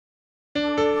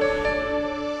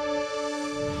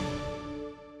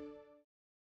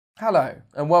Hello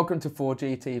and welcome to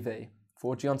 4G TV,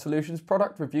 4G On Solutions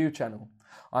product review channel.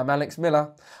 I'm Alex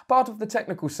Miller, part of the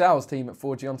technical sales team at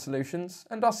 4G On Solutions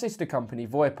and our sister company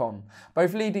VoIP On,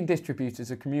 both leading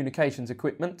distributors of communications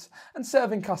equipment and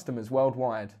serving customers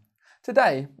worldwide.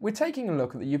 Today, we're taking a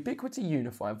look at the Ubiquiti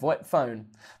UniFi VoIP Phone,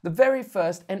 the very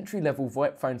first entry-level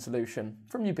VoIP phone solution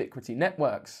from Ubiquiti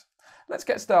Networks. Let's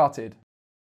get started.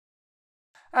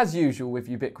 As usual with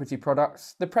Ubiquiti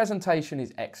products, the presentation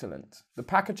is excellent. The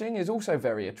packaging is also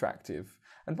very attractive,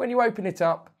 and when you open it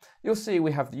up, you'll see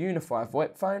we have the UniFi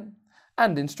VoIP Phone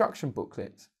and instruction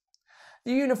booklet.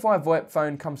 The UniFi VoIP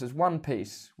Phone comes as one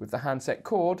piece, with the handset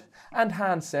cord and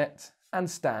handset and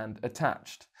stand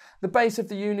attached. The base of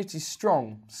the unit is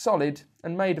strong, solid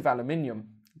and made of aluminium,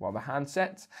 while the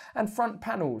handset and front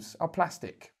panels are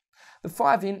plastic. The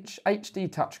 5-inch HD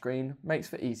touchscreen makes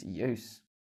for easy use.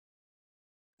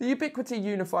 The Ubiquiti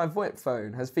UniFi VoIP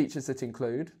Phone has features that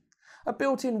include a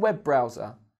built-in web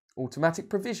browser, automatic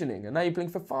provisioning enabling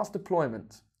for fast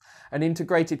deployment, an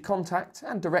integrated contact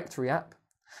and directory app,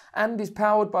 and is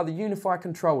powered by the UniFi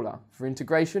controller for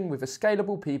integration with a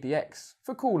scalable PBX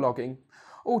for call logging,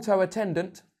 auto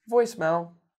attendant,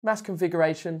 voicemail, mass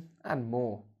configuration, and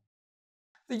more.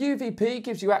 The UVP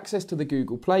gives you access to the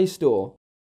Google Play Store,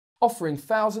 offering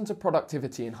thousands of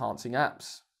productivity-enhancing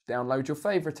apps. Download your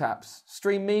favourite apps,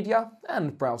 stream media,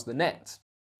 and browse the net.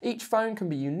 Each phone can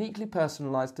be uniquely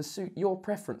personalised to suit your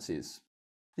preferences.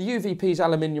 The UVP's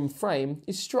aluminium frame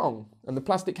is strong, and the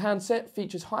plastic handset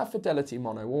features high fidelity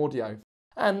mono audio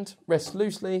and rests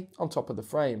loosely on top of the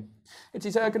frame. It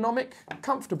is ergonomic,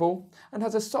 comfortable, and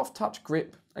has a soft touch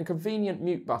grip and convenient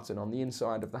mute button on the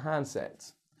inside of the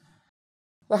handset.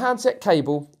 The handset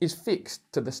cable is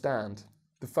fixed to the stand.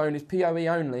 The phone is PoE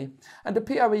only, and a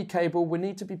PoE cable will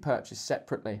need to be purchased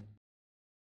separately.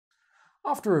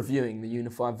 After reviewing the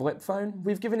UniFi VoIP Phone,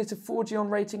 we've given it a 4G On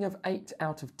rating of 8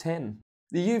 out of 10.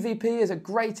 The UVP is a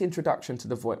great introduction to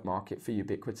the VoIP market for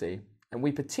Ubiquiti, and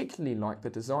we particularly like the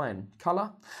design,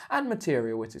 colour and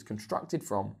material it is constructed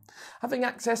from. Having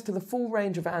access to the full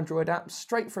range of Android apps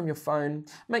straight from your phone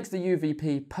makes the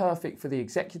UVP perfect for the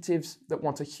executives that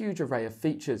want a huge array of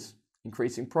features,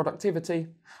 increasing productivity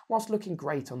whilst looking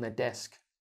great on their desk.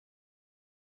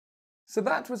 So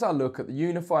that was our look at the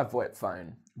UniFi VoIP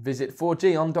Phone. Visit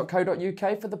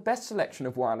 4gon.co.uk for the best selection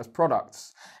of wireless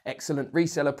products, excellent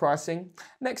reseller pricing,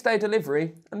 next day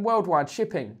delivery and worldwide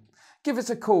shipping. Give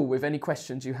us a call with any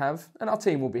questions you have and our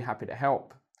team will be happy to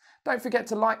help. Don't forget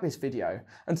to like this video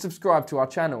and subscribe to our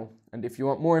channel, and if you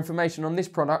want more information on this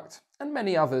product and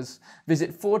many others,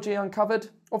 visit 4G Uncovered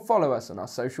or follow us on our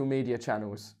social media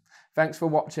channels. Thanks for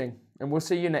watching, and we'll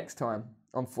see you next time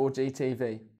on 4G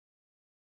TV.